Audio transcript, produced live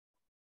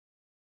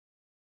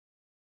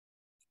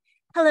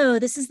Hello,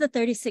 this is the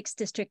 36th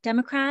District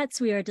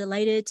Democrats. We are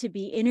delighted to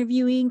be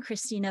interviewing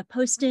Christina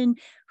Posten,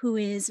 who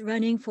is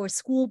running for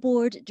School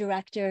Board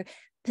Director,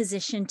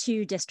 Position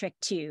 2, District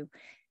 2.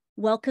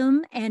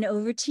 Welcome, and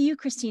over to you,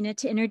 Christina,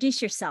 to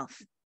introduce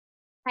yourself.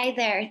 Hi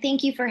there.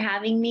 Thank you for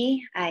having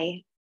me.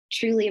 I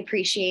truly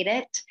appreciate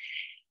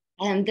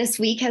it. This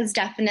week has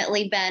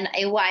definitely been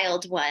a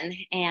wild one,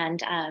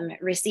 and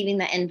receiving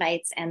the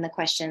invites and the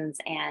questions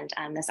and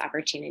this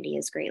opportunity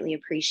is greatly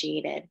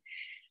appreciated.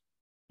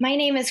 My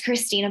name is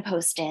Christina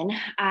Posten.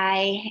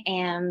 I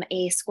am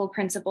a school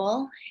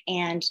principal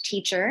and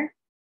teacher.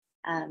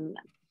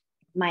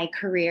 My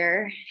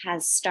career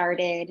has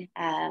started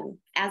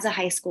as a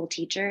high school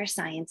teacher,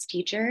 science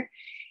teacher,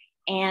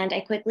 and I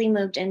quickly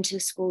moved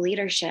into school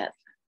leadership.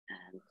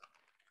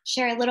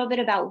 Share a little bit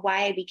about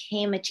why I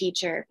became a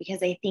teacher,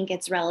 because I think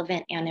it's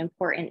relevant and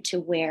important to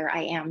where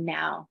I am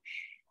now.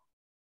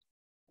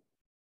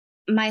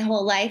 My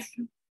whole life,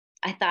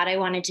 I thought I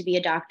wanted to be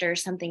a doctor,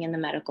 something in the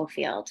medical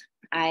field.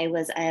 I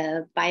was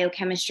a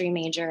biochemistry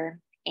major,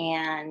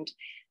 and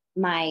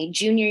my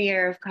junior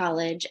year of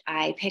college,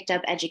 I picked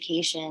up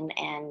education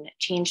and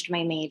changed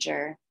my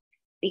major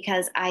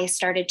because I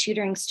started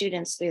tutoring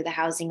students through the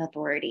housing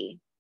authority.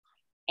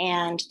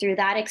 And through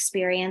that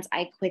experience,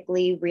 I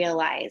quickly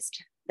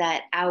realized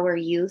that our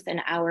youth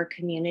and our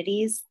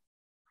communities,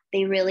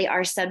 they really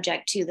are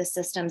subject to the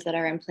systems that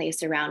are in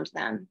place around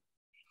them.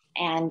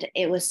 And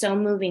it was so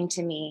moving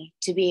to me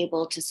to be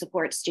able to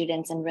support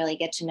students and really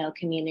get to know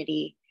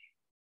community.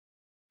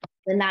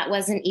 And that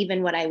wasn't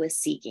even what I was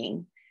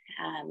seeking,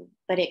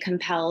 but it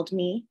compelled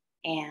me,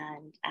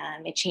 and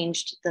it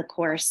changed the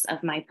course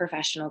of my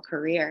professional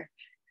career.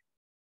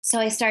 So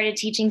I started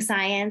teaching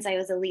science. I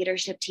was a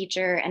leadership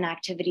teacher, an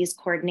activities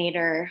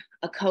coordinator,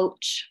 a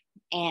coach,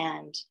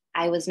 and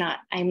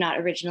I'm not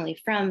originally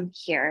from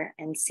here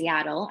in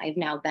Seattle. I've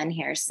now been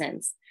here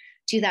since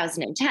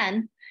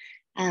 2010.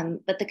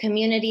 But the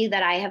community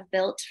that I have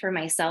built for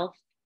myself,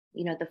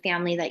 you know, the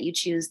family that you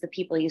choose, the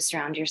people you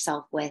surround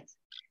yourself with,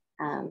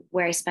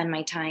 where I spend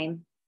my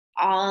time,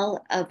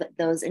 all of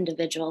those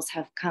individuals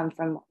have come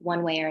from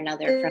one way or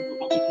another from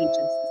the education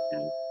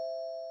system.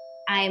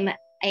 I'm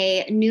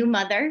a new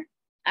mother.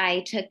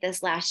 I took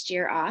this last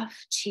year off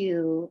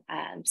to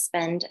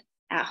spend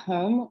at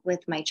home with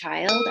my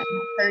child. I'm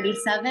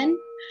 37.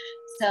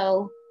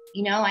 So,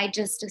 you know, I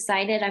just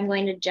decided I'm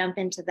going to jump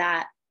into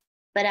that.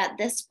 But at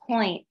this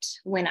point,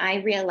 when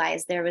I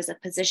realized there was a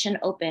position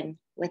open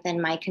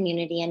within my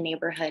community and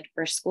neighborhood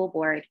for school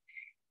board,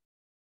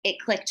 it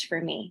clicked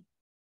for me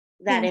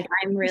that if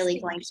I'm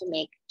really going to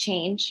make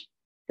change,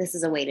 this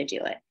is a way to do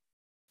it.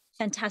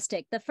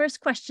 Fantastic. The first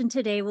question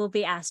today will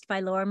be asked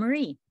by Laura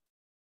Marie.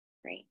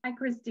 Great. Hi,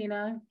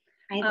 Christina.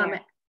 Hi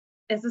there.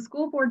 As a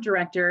school board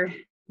director,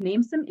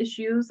 name some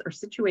issues or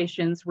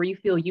situations where you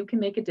feel you can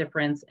make a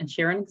difference, and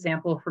share an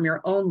example from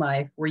your own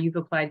life where you've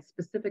applied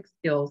specific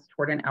skills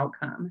toward an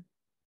outcome.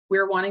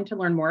 We're wanting to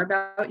learn more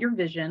about your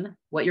vision,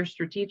 what your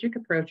strategic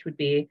approach would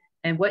be,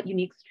 and what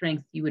unique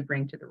strengths you would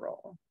bring to the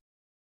role.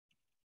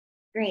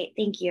 Great,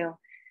 thank you.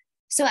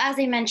 So as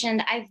I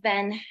mentioned, I've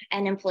been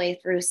an employee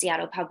through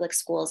Seattle Public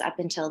Schools up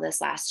until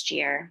this last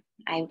year.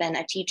 I've been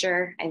a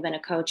teacher, I've been a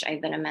coach, I've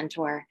been a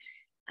mentor,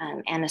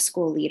 and a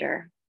school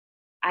leader.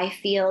 I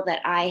feel that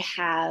I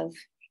have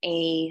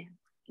a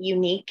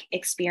unique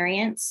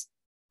experience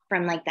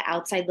from like the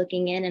outside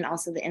looking in and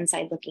also the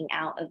inside looking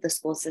out of the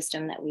school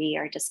system that we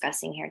are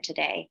discussing here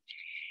today.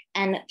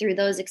 And through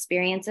those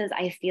experiences,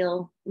 I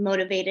feel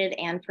motivated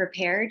and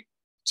prepared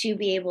to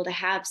be able to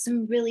have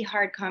some really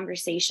hard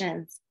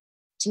conversations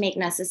to make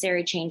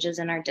necessary changes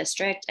in our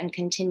district and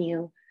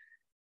continue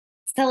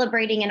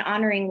celebrating and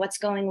honoring what's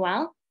going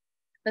well,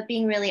 but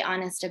being really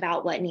honest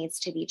about what needs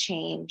to be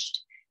changed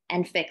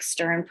and fixed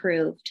or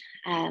improved.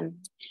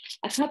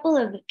 A couple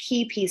of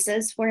key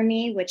pieces for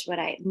me, which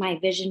my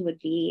vision would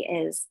be,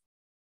 is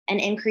an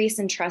increase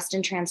in trust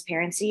and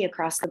transparency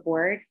across the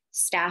board,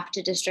 staff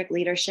to district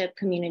leadership,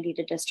 community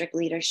to district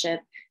leadership,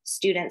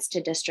 students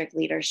to district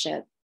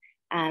leadership,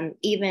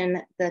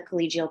 even the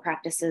collegial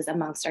practices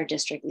amongst our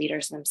district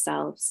leaders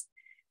themselves.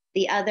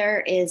 The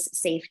other is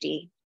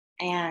safety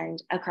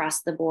and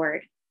across the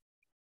board.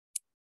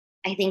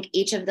 I think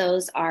each of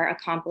those are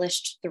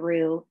accomplished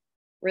through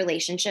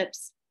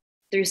relationships,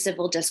 through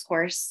civil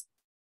discourse,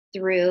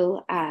 through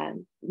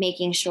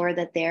making sure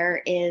that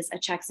there is a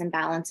checks and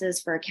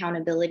balances for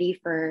accountability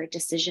for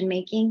decision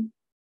making,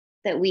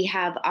 that we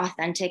have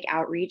authentic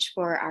outreach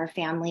for our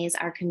families,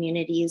 our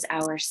communities,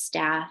 our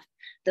staff,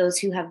 those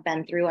who have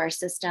been through our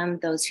system,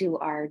 those who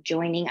are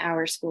joining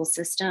our school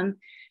system,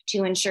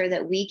 to ensure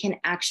that we can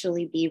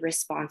actually be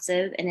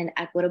responsive in an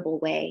equitable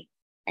way,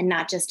 and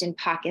not just in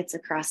pockets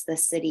across the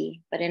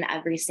city, but in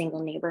every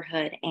single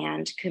neighborhood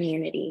and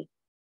community.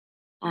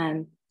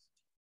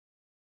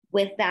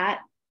 With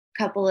that,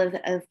 couple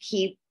of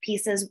key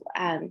pieces,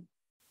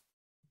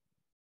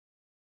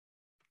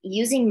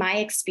 using my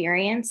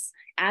experience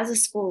as a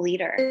school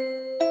leader,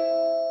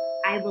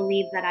 I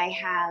believe that I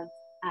have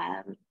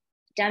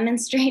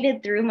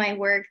demonstrated through my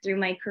work, through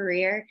my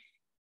career,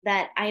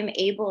 that I'm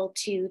able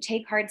to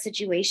take hard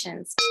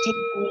situations, to take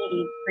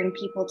community, bring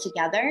people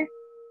together.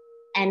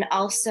 And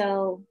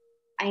also,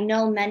 I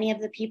know many of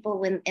the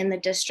people in the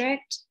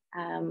district,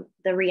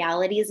 the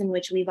realities in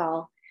which we've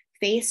all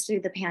faced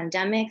through the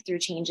pandemic, through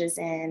changes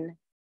in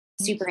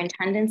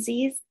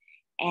superintendencies.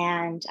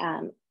 And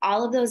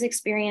all of those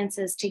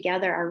experiences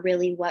together are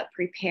really what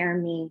prepare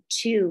me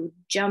to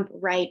jump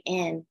right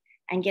in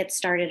and get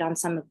started on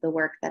some of the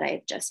work that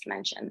I've just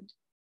mentioned.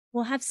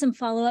 We'll have some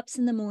follow-ups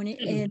in the morning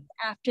and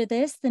after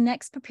this. The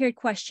next prepared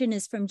question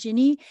is from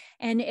Ginny.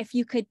 And if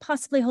you could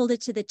possibly hold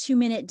it to the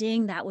 2-minute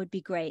ding, that would be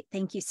great.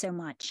 Thank you so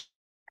much.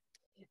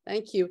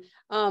 Thank you.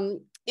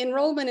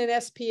 Enrollment in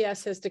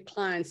SPS has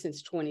declined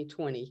since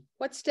 2020.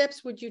 What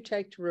steps would you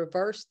take to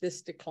reverse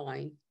this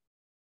decline?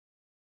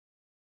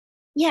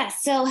 Yeah,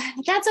 so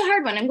that's a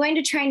hard one. I'm going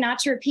to try not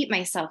to repeat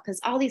myself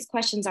because all these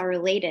questions are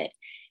related.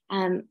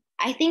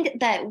 I think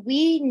that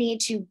we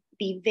need to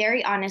be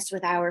very honest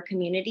with our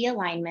community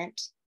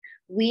alignment.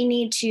 We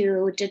need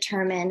to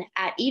determine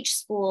at each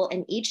school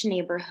in each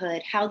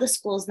neighborhood how the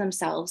schools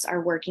themselves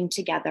are working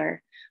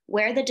together,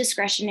 where the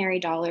discretionary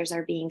dollars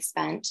are being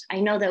spent. I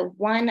know that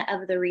one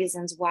of the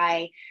reasons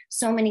why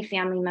so many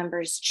family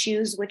members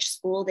choose which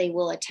school they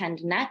will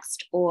attend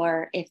next,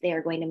 or if they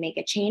are going to make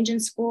a change in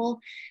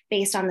school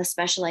based on the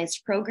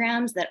specialized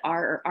programs that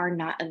are or are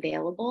not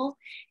available.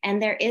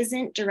 And there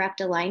isn't direct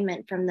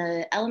alignment from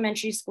the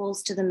elementary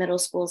schools to the middle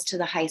schools to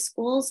the high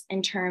schools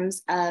in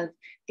terms of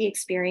the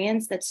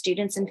experience that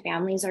students and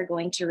families are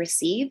going to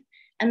receive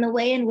and the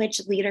way in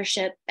which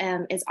leadership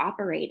is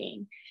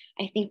operating.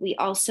 I think we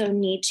also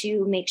need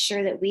to make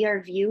sure that we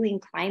are viewing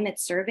climate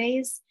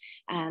surveys,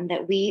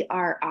 that we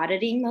are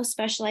auditing those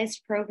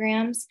specialized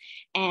programs,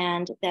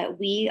 and that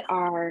we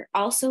are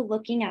also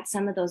looking at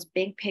some of those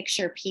big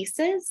picture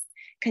pieces,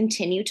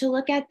 continue to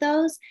look at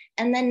those,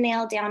 and then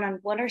nail down on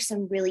what are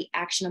some really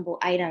actionable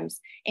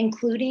items,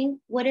 including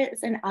what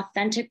is an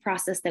authentic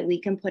process that we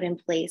can put in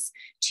place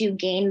to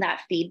gain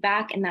that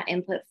feedback and that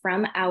input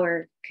from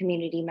our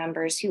community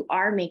members who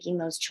are making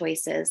those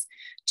choices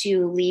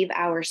to leave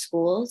our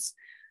schools.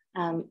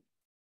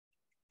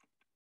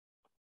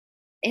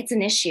 It's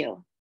an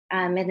issue.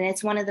 And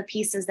it's one of the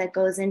pieces that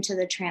goes into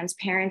the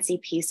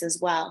transparency piece as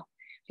well,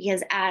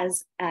 because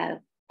as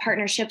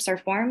partnerships are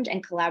formed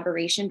and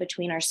collaboration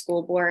between our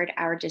school board,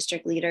 our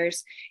district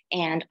leaders,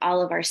 and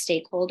all of our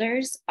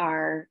stakeholders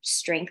are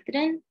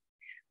strengthened,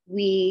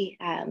 we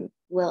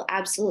will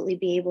absolutely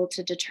be able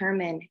to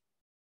determine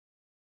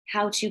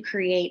how to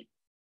create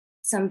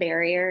some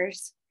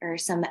barriers or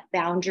some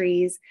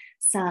boundaries,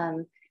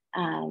 some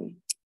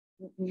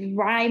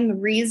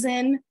rhyme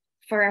reason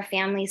for our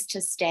families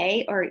to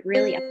stay or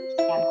really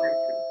understand our.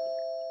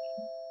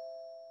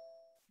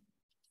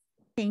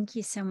 Thank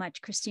you so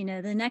much,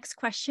 Christina. The next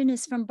question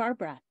is from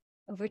Barbara.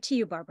 Over to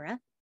you, Barbara.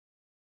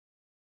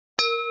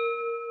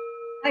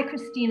 Hi,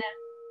 Christina.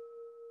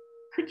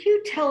 Could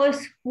you tell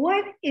us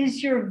what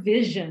is your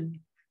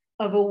vision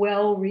of a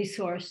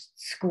well-resourced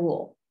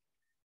school?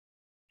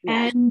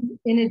 Yes. And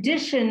in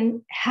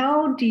addition,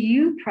 how do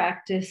you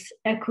practice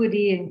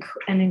equity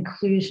and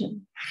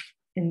inclusion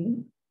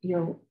in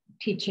your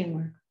teaching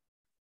work?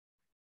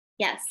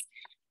 Yes,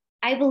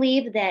 I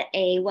believe that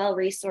a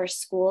well-resourced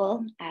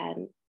school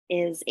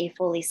is a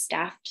fully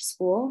staffed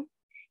school.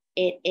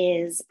 It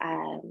is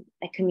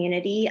a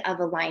community of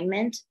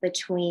alignment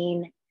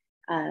between,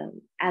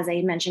 as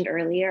I mentioned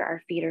earlier,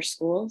 our feeder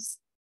schools.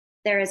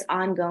 There is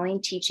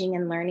ongoing teaching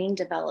and learning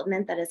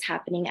development that is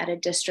happening at a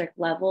district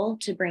level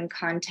to bring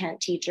content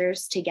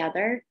teachers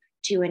together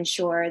to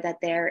ensure that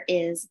there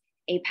is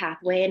a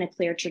pathway and a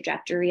clear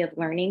trajectory of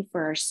learning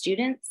for our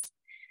students.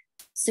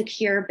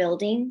 Secure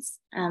buildings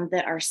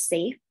that are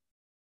safe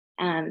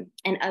and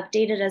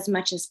updated as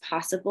much as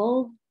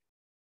possible.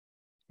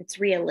 It's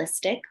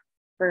realistic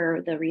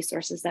for the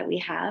resources that we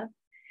have.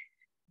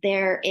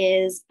 There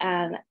is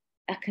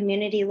a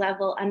community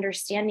level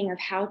understanding of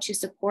how to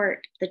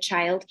support the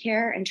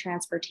childcare and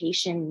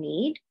transportation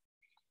need.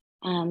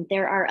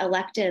 There are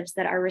electives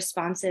that are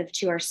responsive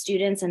to our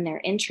students and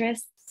their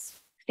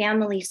interests,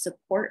 family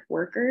support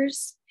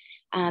workers,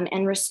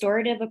 and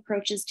restorative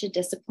approaches to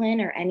discipline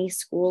or any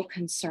school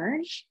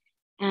concern,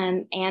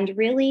 and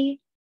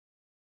really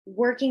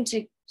working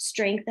to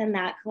strengthen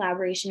that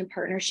collaboration and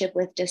partnership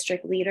with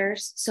district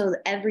leaders so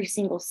that every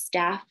single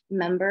staff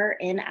member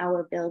in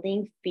our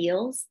building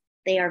feels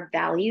they are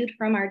valued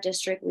from our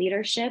district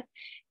leadership,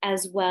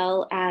 as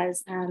well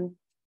as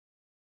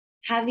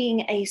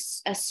having a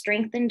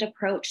strengthened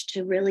approach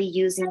to really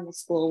using the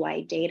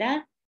school-wide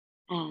data,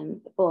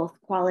 both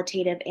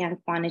qualitative and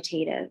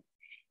quantitative.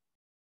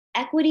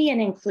 Equity and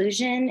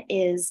inclusion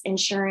is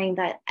ensuring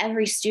that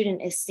every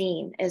student is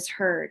seen, is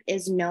heard,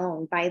 is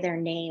known by their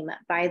name,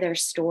 by their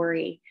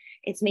story.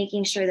 It's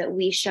making sure that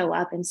we show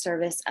up in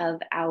service of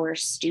our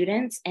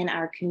students and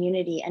our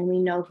community, and we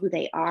know who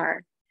they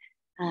are.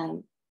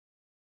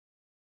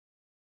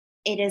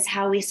 It is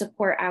how we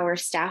support our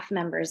staff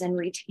members and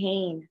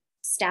retain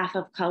staff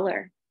of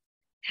color,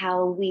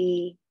 how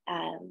we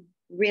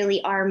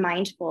really are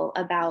mindful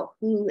about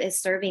who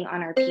is serving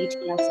on our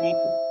PTSA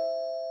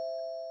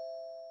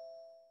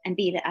and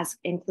be as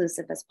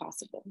inclusive as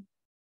possible.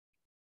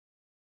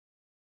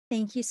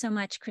 Thank you so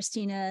much,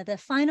 Christina. The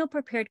final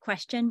prepared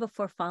question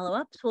before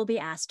follow-ups will be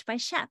asked by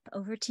Shep.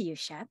 Over to you,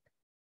 Shep.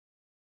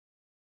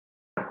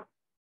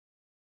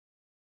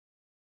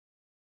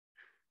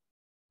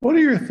 What are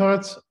your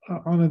thoughts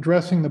on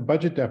addressing the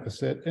budget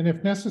deficit? And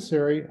if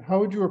necessary, how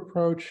would you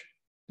approach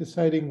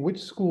deciding which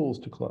schools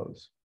to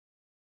close?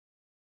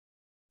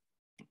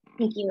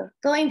 Thank you.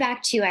 Going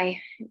back to,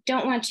 I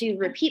don't want to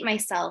repeat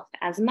myself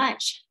as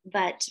much,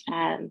 but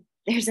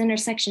there's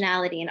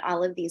intersectionality in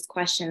all of these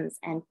questions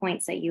and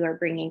points that you are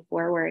bringing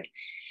forward.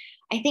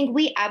 I think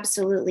we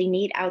absolutely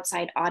need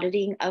outside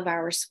auditing of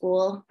our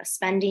school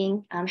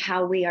spending,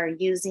 how we are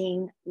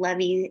using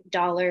levy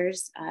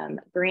dollars,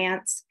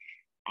 grants,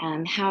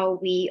 how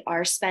we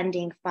are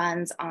spending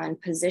funds on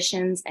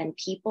positions and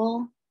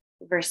people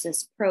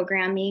versus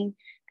programming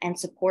and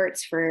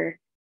supports for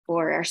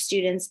our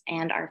students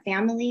and our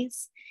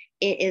families.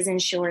 It is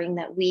ensuring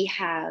that we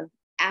have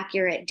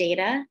accurate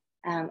data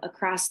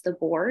across the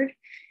board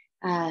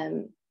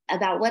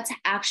about what's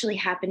actually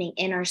happening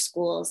in our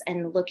schools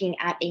and looking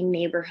at a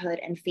neighborhood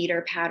and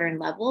feeder pattern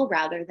level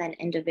rather than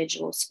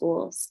individual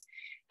schools.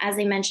 As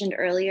I mentioned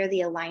earlier,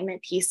 the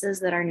alignment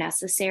pieces that are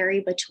necessary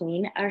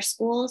between our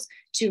schools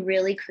to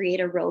really create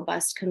a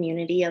robust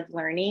community of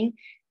learning.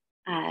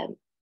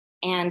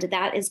 And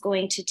that is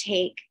going to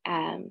take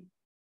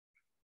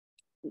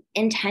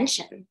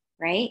intention,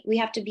 right? We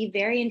have to be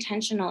very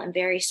intentional and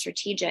very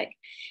strategic.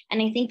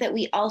 And I think that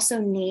we also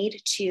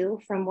need to,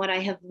 from what I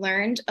have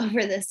learned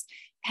over this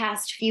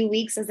past few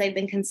weeks as I've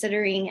been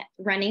considering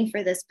running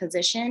for this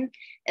position,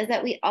 is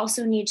that we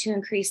also need to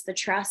increase the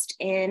trust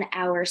in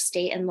our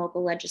state and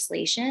local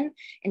legislation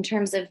in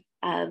terms of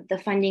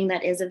the funding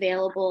that is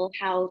available,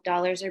 how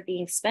dollars are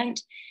being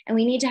spent. And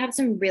we need to have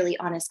some really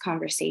honest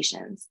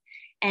conversations.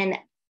 And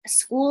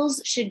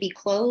schools should be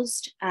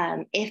closed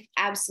if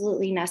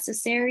absolutely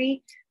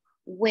necessary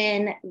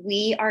when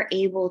we are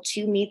able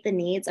to meet the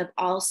needs of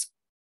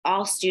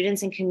all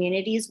students and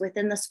communities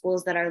within the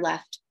schools that are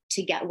left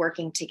to get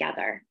working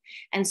together.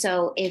 And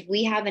so if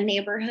we have a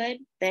neighborhood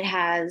that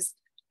has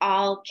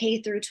all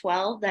K through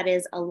 12 that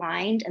is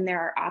aligned and there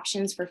are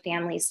options for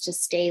families to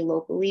stay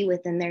locally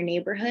within their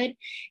neighborhood,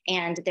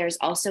 and there's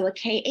also a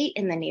K-8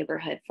 in the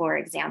neighborhood, for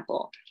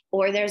example,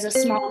 or there's a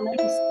small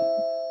middle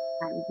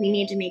school, we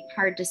need to make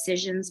hard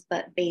decisions,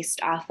 but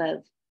based off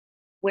of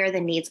where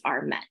the needs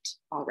are met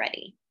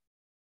already.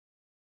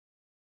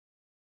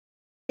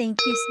 Thank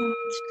you so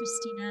much,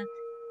 Christina.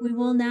 We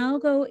will now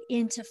go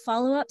into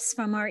follow-ups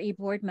from our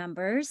eBoard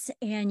members,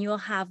 and you'll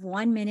have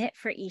 1 minute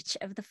for each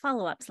of the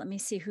follow-ups. Let me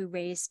see who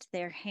raised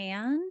their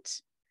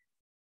hand.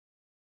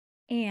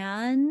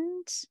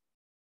 And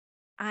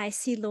I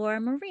see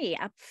Laura Marie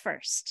up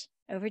first.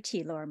 Over to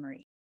you, Laura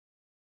Marie.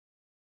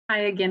 Hi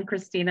again,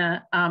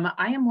 Christina.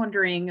 I am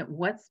wondering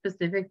what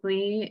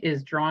specifically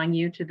is drawing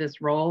you to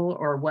this role,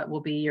 or what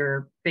will be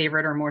your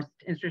favorite or most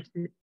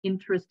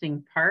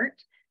interesting part,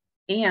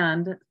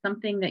 and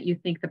something that you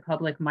think the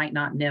public might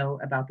not know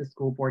about the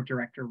school board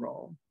director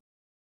role.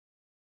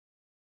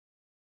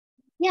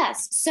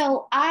 Yes,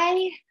 so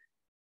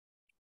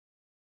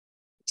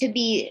to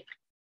be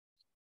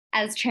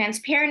as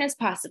transparent as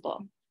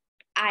possible,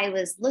 I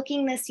was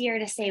looking this year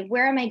to say,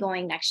 where am I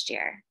going next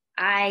year?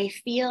 I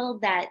feel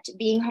that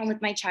being home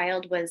with my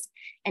child was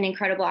an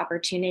incredible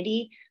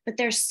opportunity, but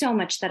there's so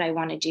much that I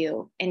want to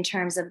do in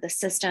terms of the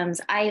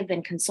systems. I have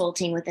been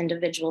consulting with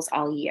individuals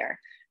all year,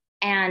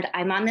 and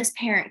I'm on this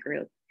parent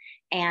group.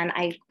 And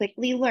I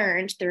quickly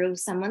learned through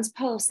someone's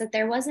post that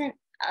there wasn't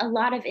a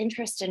lot of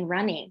interest in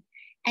running.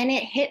 And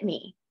it hit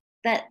me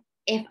that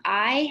if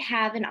I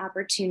have an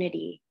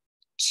opportunity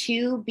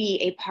to be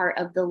a part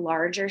of the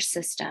larger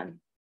system,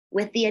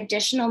 with the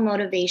additional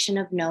motivation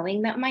of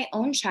knowing that my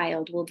own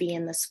child will be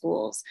in the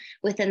schools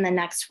within the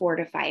next 4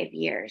 to 5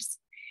 years.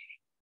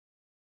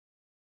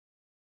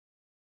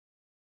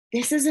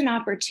 This is an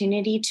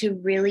opportunity to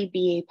really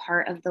be a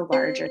part of the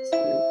larger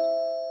solution,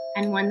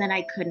 and one that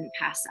I couldn't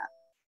pass up.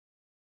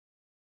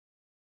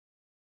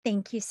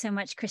 Thank you so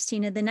much,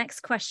 Christina. The next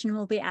question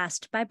will be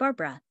asked by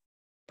Barbara.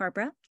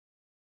 Barbara?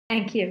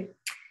 Thank you.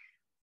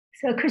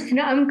 So,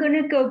 Christina, I'm going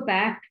to go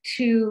back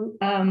to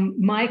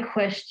my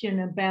question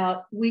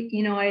about we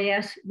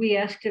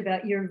asked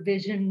about your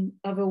vision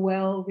of a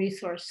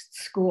well-resourced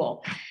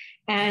school,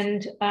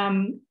 and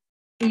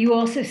you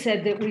also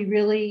said that we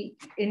really,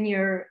 in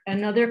your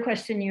another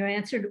question you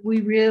answered,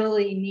 we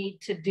really need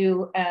to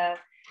do have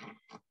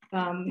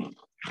an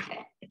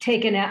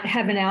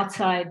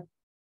outside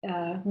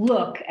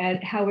look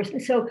at how we're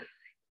so.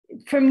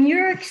 From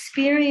your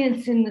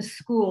experience in the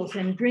schools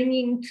and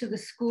bringing to the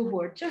school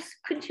board, just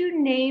could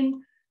you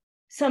name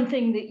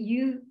something that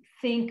you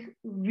think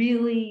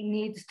really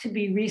needs to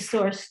be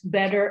resourced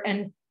better,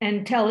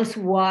 and tell us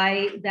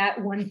why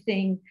that one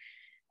thing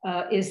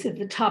is at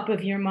the top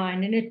of your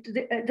mind? And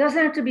it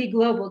doesn't have to be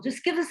global.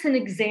 Just give us an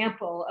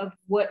example of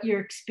what your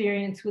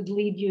experience would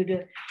lead you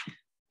to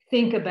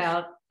think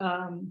about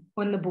on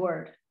the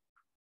board?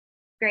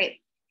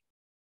 Great.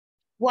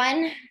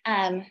 One,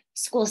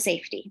 school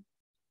safety.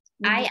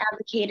 I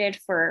advocated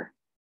for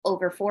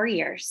over 4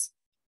 years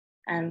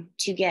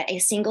to get a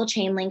single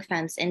chain link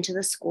fence into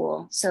the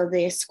school so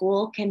the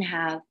school can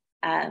have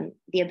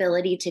the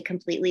ability to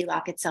completely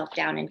lock itself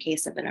down in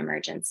case of an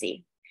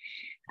emergency.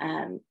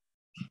 That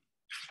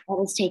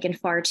has taken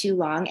far too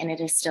long and it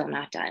is still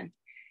not done.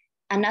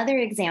 Another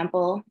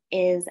example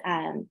is,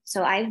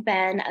 so I've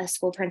been a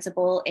school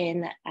principal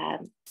in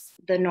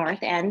the north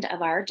end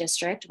of our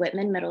district,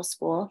 Whitman Middle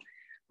School,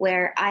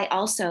 where I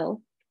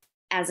also,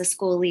 as a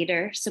school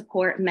leader,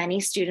 support many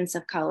students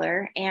of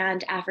color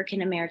and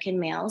African-American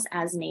males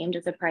as named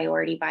as a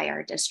priority by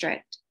our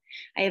district.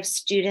 I have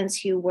students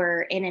who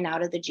were in and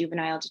out of the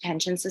juvenile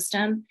detention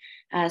system,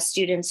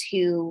 students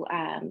who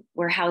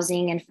were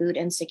housing and food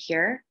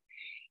insecure,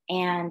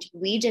 and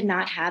we did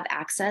not have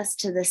access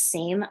to the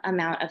same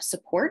amount of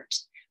support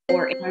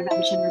or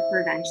intervention or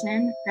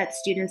prevention that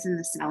students in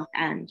the South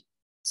End.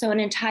 So an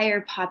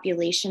entire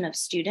population of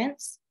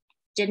students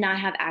did not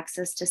have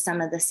access to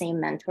some of the same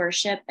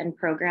mentorship and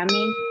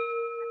programming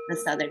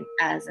as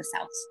the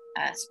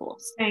South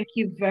schools. Thank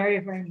you very,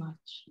 very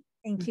much.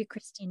 Thank you,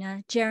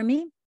 Christina.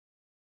 Jeremy?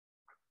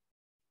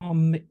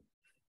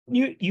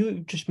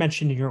 You just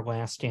mentioned in your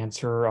last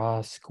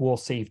answer school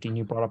safety, and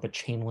you brought up a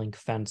chain link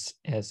fence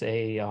as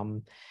a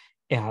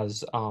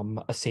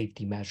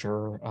safety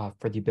measure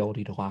for the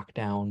ability to lock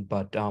down.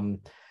 But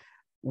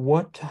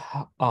what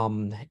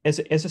as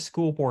a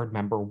school board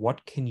member,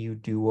 what can you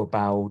do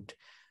about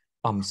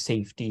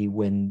safety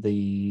when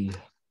the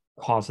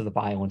cause of the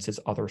violence is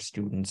other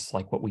students,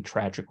 like what we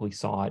tragically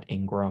saw at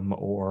Ingram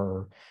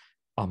or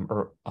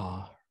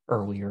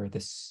earlier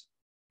this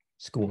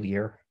school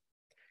year?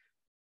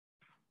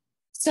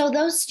 So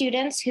those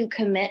students who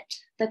commit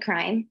the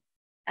crime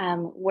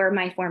were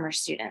my former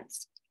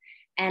students.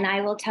 And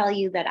I will tell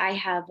you that I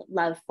have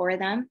love for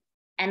them,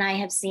 and I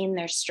have seen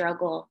their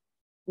struggle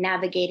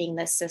navigating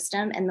this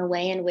system and the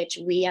way in which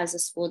we as a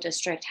school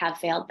district have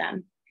failed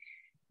them.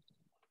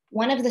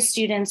 One of the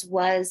students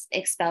was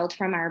expelled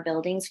from our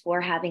buildings for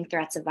having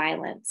threats of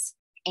violence,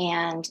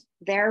 and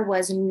there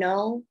was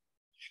no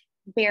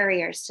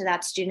barriers to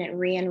that student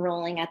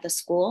re-enrolling at the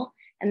school,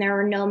 and there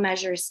were no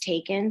measures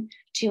taken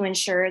to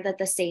ensure that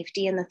the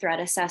safety and the threat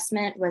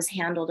assessment was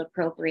handled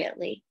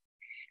appropriately.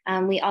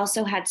 We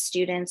also had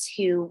students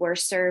who were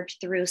served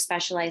through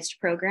specialized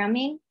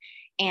programming,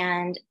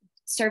 and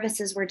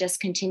services were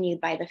discontinued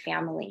by the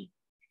family.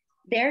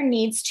 There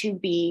needs to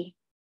be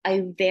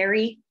a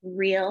very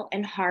real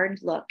and hard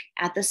look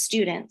at the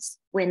students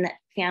when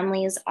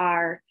families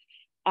are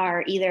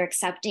either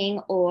accepting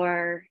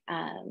or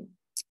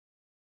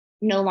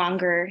no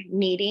longer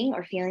needing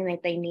or feeling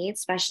like they need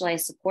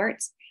specialized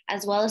supports,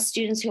 as well as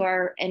students who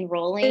are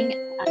enrolling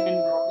and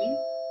unenrolling.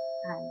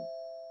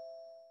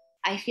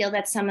 I feel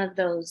that some of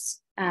those,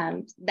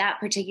 that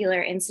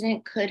particular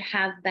incident could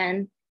have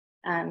been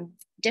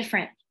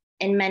different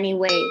in many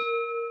ways.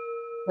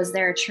 Was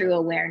there a true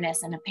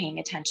awareness and a paying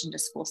attention to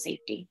school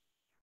safety?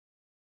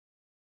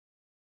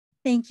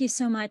 Thank you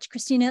so much,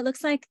 Christina. It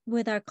looks like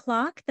with our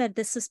clock that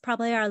this is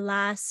probably our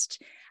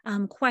last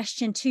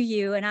question to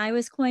you. And I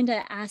was going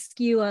to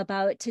ask you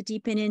about to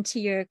deepen into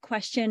your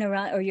question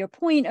around, or your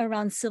point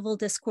around civil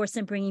discourse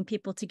and bringing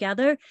people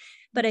together.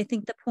 But I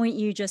think the point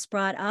you just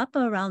brought up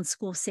around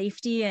school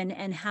safety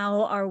and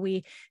how are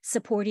we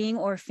supporting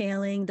or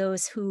failing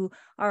those who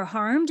are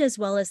harmed as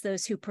well as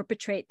those who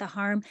perpetrate the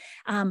harm.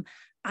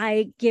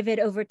 I give it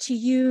over to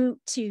you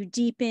to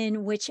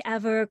deepen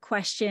whichever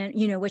question,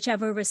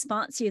 whichever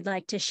response you'd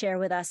like to share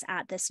with us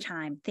at this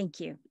time. Thank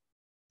you.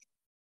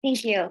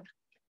 Thank you.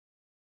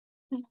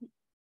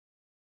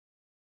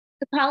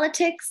 The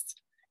politics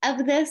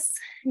of this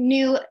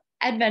new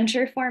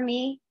adventure for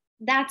me,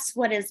 that's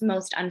what is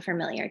most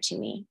unfamiliar to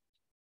me.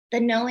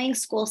 The knowing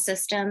school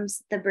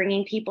systems, the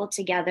bringing people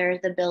together,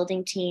 the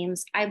building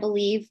teams. I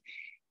believe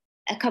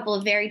a couple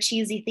of very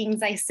cheesy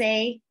things I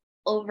say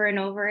over and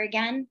over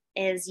again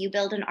is you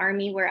build an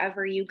army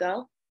wherever you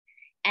go,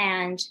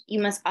 and you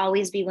must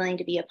always be willing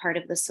to be a part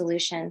of the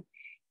solution.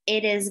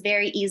 It is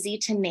very easy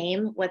to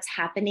name what's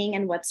happening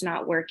and what's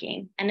not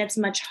working, and it's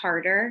much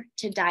harder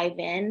to dive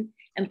in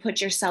and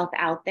put yourself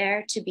out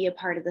there to be a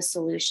part of the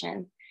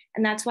solution.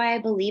 And that's why I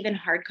believe in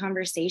hard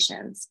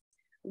conversations.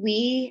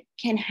 We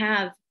can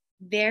have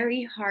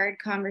very hard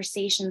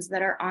conversations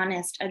that are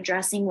honest,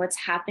 addressing what's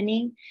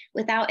happening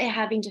without it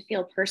having to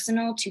feel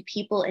personal to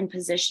people in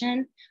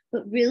position,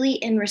 but really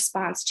in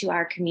response to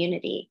our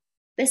community.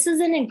 This is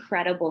an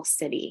incredible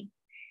city,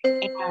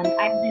 and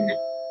I've been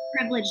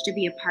privileged to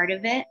be a part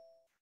of it.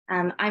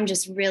 I'm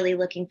just really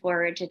looking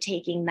forward to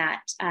taking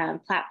that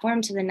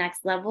platform to the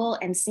next level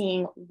and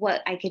seeing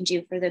what I can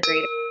do for the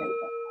greater good.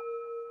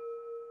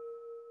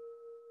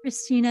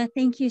 Christina,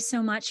 thank you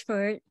so much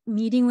for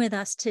meeting with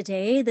us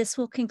today. This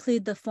will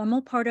conclude the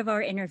formal part of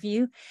our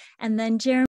interview. And then Jeremy,